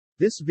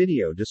This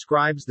video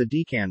describes the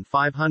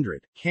DCAN500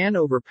 CAN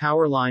over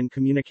powerline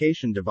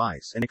communication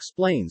device and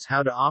explains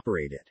how to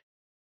operate it.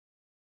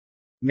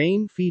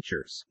 Main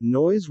features: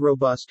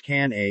 noise-robust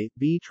CAN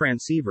A/B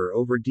transceiver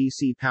over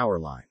DC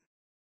powerline.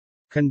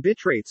 CAN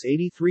bitrates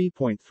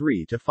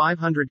 83.3 to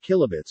 500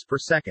 kilobits per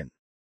second.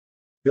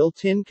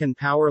 Built-in CAN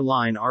power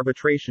line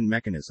arbitration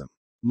mechanism.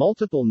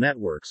 Multiple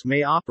networks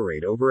may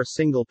operate over a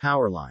single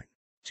power line.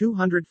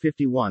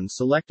 251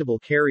 selectable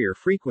carrier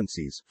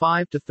frequencies,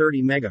 5 to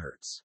 30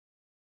 MHz.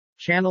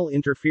 Channel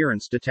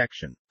interference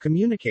detection.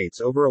 Communicates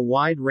over a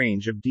wide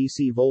range of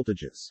DC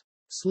voltages.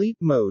 Sleep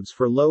modes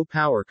for low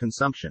power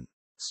consumption.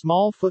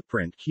 Small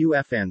footprint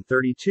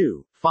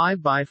QFN32,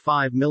 5 by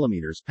 5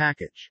 mm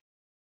package.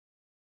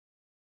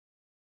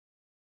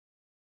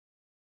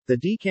 The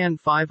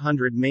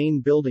DCAN500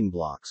 main building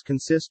blocks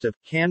consist of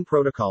CAN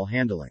protocol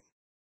handling,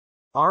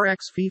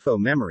 RX FIFO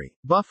memory,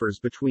 buffers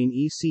between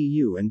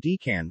ECU and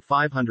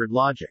DCAN500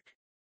 logic.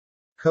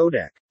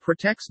 Codec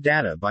protects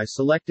data by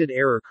selected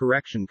error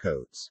correction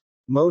codes.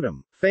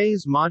 Modem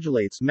phase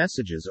modulates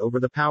messages over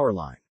the power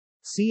line.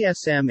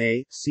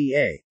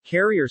 CSMA/CA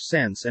carrier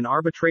sense and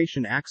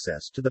arbitration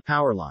access to the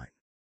power line.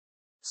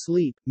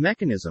 Sleep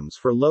mechanisms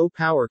for low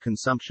power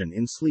consumption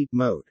in sleep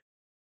mode.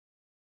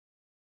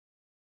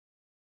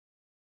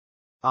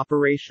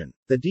 Operation.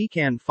 The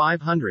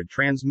DCAN500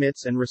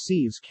 transmits and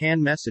receives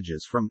CAN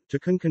messages from to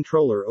CAN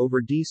controller over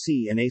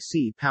DC and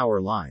AC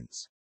power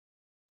lines.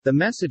 The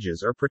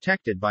messages are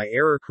protected by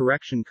error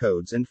correction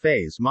codes and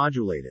phase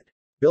modulated.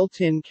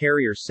 Built-in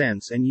carrier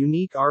sense and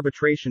unique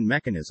arbitration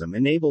mechanism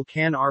enable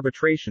CAN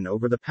arbitration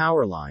over the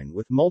power line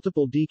with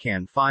multiple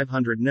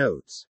DCAN500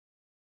 nodes.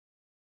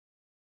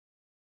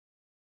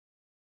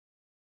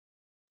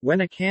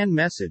 When a CAN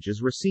message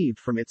is received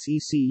from its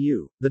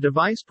ECU, the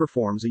device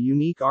performs a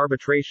unique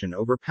arbitration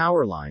over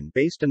powerline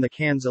based on the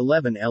CAN's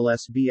 11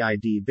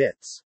 LSBID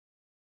bits.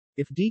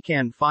 If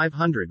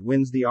DCAN500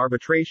 wins the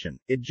arbitration,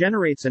 it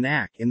generates an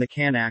ACK in the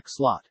CAN ACK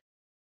slot.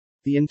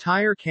 The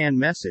entire CAN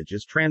message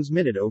is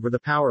transmitted over the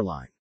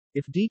powerline.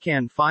 If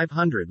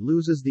DCAN500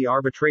 loses the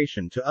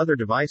arbitration to other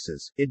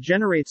devices, it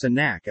generates a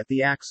NAC at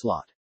the ACK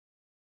slot.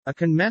 A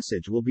CAN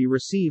message will be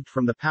received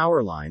from the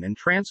powerline and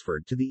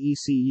transferred to the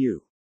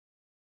ECU.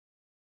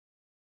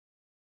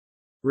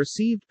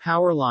 Received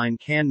powerline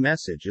CAN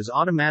message is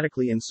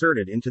automatically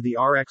inserted into the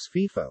RX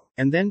FIFO,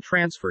 and then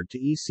transferred to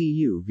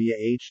ECU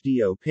via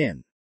HDO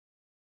pin.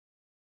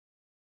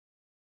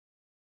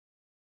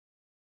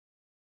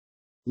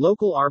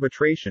 Local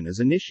arbitration is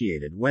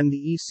initiated when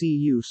the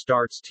ECU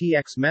starts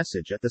TX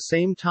message at the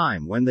same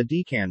time when the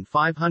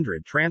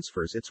DCAN500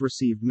 transfers its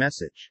received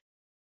message.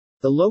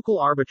 The local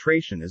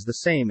arbitration is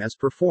the same as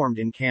performed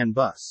in CAN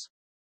bus.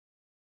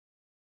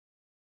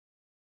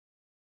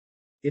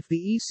 If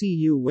the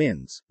ECU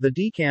wins, the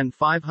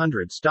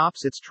DCAN500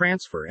 stops its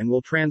transfer and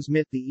will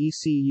transmit the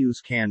ECU's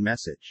CAN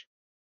message.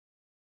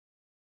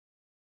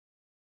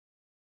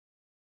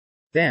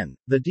 Then,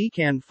 the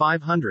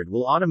DCAN500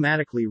 will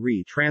automatically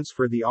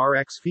re-transfer the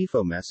RX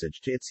FIFO message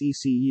to its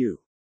ECU.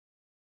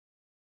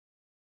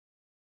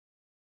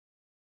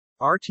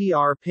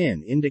 RTR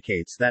Pin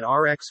indicates that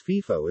RX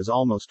FIFO is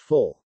almost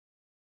full.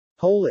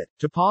 Pull it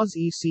to pause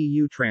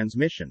ECU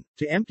transmission,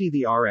 to empty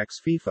the RX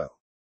FIFO.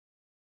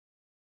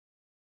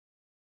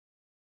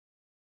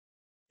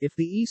 If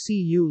the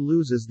ECU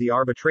loses the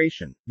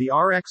arbitration, the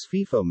RX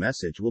FIFO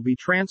message will be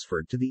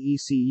transferred to the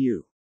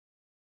ECU.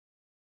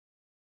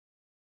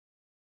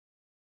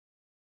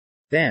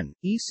 Then,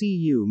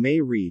 ECU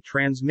may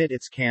re-transmit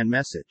its CAN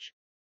message.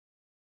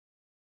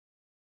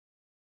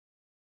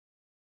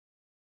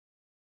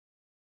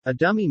 A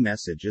dummy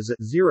message is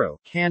a 0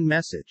 CAN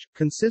message,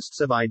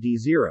 consists of ID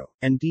 0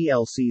 and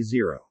DLC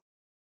 0.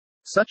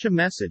 Such a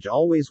message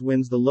always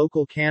wins the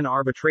local CAN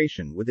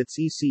arbitration with its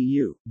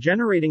ECU,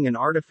 generating an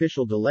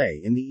artificial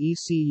delay in the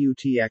ECU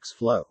TX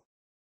flow.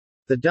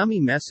 The dummy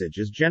message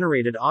is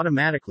generated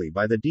automatically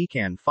by the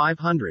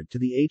DCAN500 to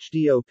the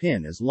HDO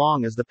pin as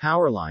long as the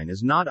powerline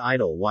is not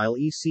idle while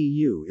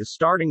ECU is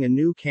starting a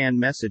new CAN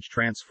message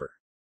transfer.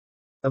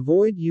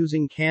 Avoid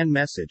using CAN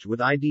message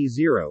with ID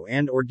 0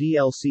 and/or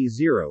DLC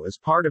 0 as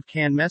part of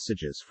CAN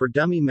messages for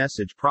dummy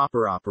message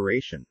proper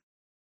operation.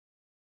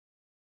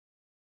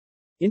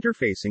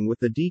 Interfacing with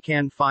the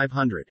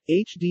DCAN500,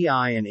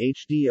 HDI and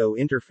HDO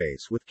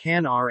interface with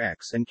CAN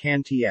RX and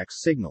CAN TX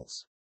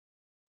signals.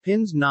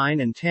 Pins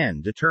 9 and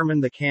 10 determine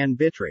the CAN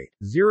bitrate,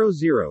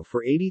 00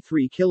 for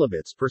 83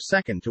 kilobits per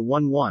second to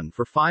 11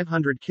 for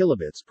 500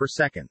 kilobits per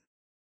second.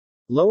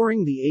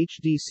 Lowering the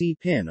HDC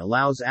pin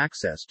allows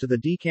access to the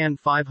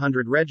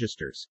DCAN500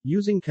 registers,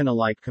 using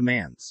CAN-alike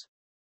commands.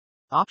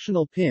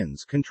 Optional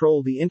pins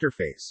control the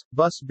interface,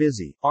 bus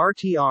busy,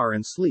 RTR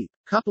and sleep,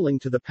 coupling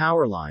to the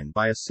power line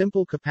by a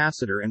simple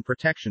capacitor and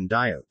protection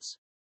diodes.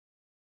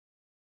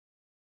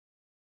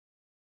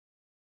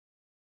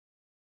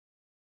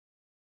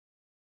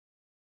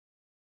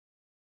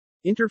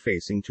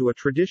 Interfacing to a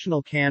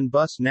traditional CAN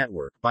bus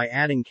network by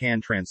adding CAN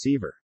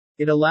transceiver.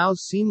 It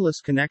allows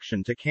seamless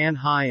connection to CAN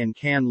high and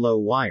CAN low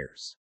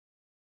wires.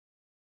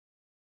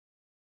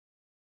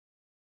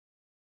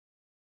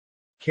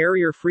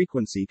 Carrier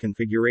frequency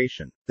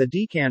configuration. The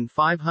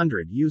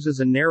DCAN500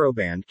 uses a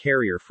narrowband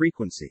carrier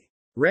frequency.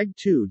 Reg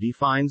 2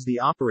 defines the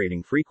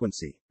operating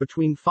frequency,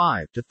 between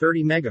 5 to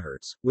 30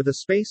 MHz, with a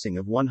spacing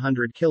of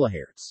 100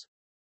 kHz.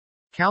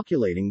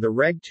 Calculating the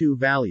Reg 2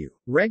 value.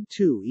 Reg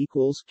 2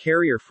 equals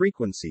carrier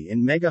frequency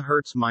in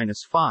MHz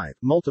minus 5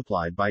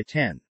 multiplied by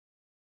 10.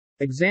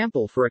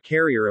 Example for a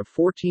carrier of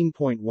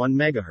 14.1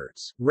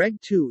 MHz.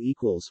 Reg 2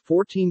 equals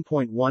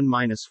 14.1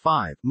 minus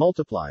 5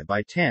 multiplied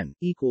by 10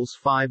 equals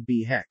 5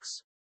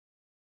 bhex.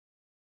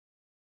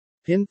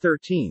 Pin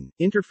 13,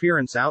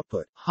 interference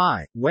output,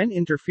 high, when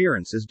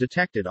interference is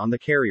detected on the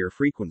carrier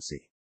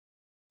frequency.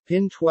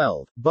 Pin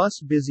 12, bus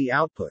busy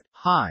output,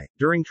 high,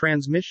 during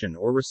transmission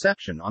or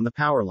reception on the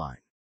power line.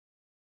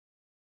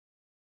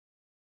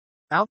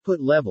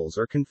 Output levels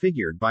are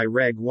configured by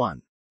Reg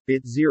 1.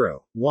 Bit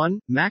 0,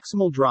 1,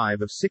 maximal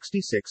drive of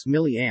 66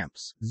 mA,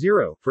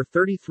 0, for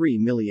 33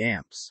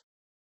 mA.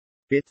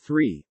 Bit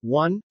 3,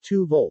 1,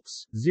 2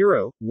 volts,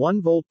 0,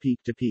 1 volt peak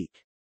to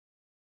peak.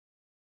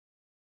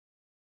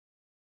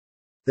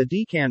 The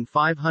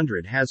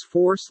DCAN500 has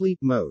 4 sleep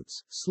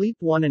modes. Sleep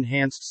 1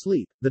 enhanced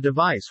sleep. The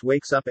device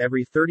wakes up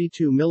every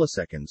 32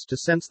 milliseconds to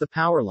sense the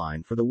power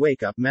line for the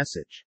wake-up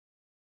message.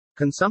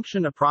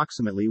 Consumption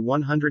approximately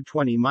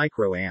 120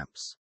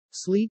 microamps.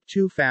 Sleep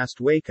 2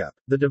 fast wake-up.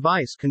 The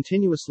device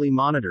continuously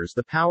monitors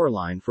the power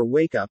line for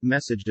wake-up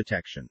message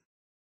detection.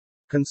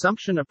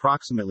 Consumption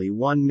approximately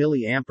 1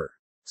 mA.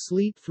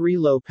 Sleep 3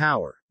 low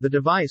power. The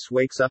device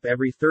wakes up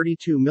every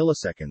 32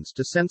 milliseconds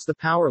to sense the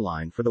power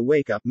line for the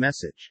wake-up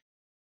message.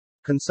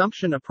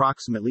 Consumption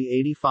approximately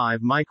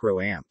 85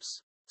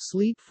 microamps.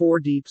 Sleep 4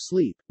 deep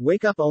sleep.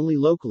 Wake up only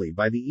locally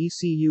by the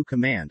ECU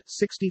command,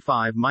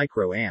 65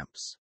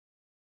 microamps.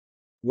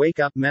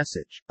 Wake up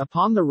message.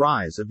 Upon the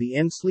rise of the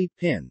end sleep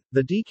pin,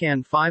 the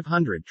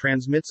DCAN500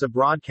 transmits a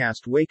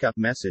broadcast wake up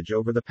message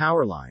over the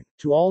power line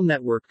to all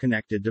network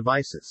connected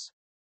devices.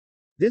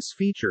 This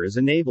feature is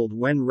enabled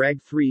when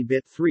Reg 3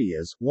 bit 3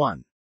 is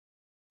 1.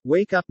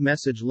 Wake up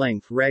message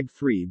length Reg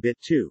 3 bit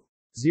 2.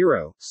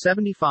 0,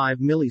 75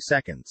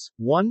 milliseconds,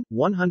 1,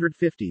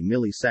 150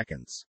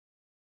 milliseconds.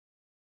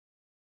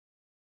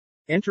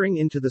 Entering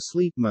into the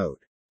sleep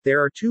mode.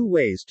 There are 2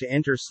 ways to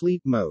enter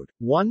sleep mode.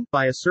 1,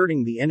 by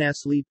asserting the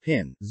NS sleep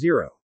pin,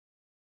 0.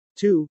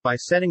 2, by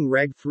setting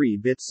Reg 3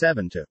 bit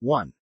 7 to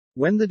 1.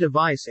 When the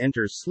device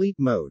enters sleep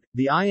mode,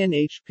 the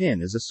INH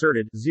pin is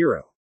asserted,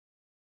 0.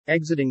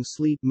 Exiting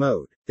sleep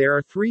mode. There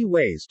are 3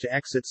 ways to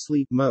exit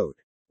sleep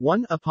mode.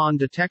 1, upon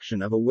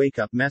detection of a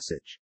wake-up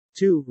message.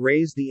 2,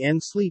 raise the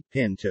end sleep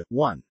pin to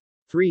 1.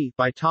 3,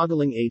 by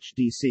toggling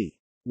HDC.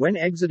 When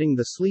exiting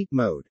the sleep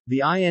mode,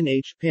 the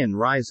INH pin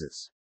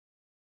rises.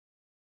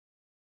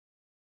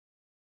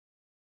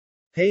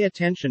 Pay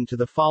attention to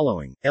the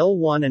following.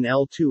 L1 and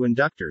L2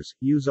 inductors,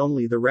 use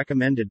only the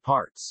recommended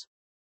parts.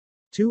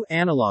 2.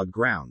 Analog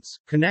grounds.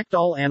 Connect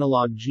all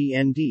analog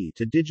GND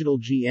to digital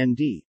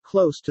GND,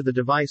 close to the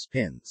device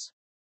pins.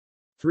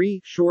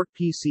 3. Short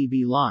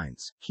PCB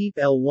lines. Keep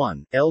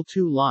L1,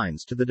 L2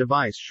 lines to the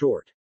device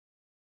short.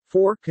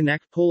 4.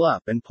 Connect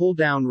pull-up and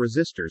pull-down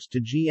resistors to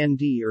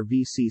GND or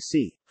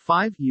VCC.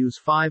 5. Use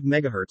 5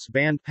 MHz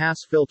band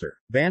pass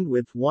filter,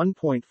 bandwidth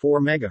 1.4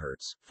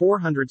 MHz,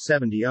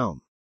 470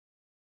 ohm.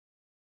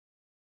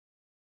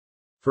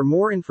 For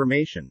more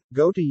information,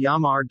 go to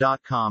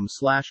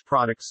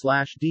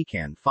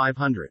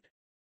yamar.com/product/DCAN500.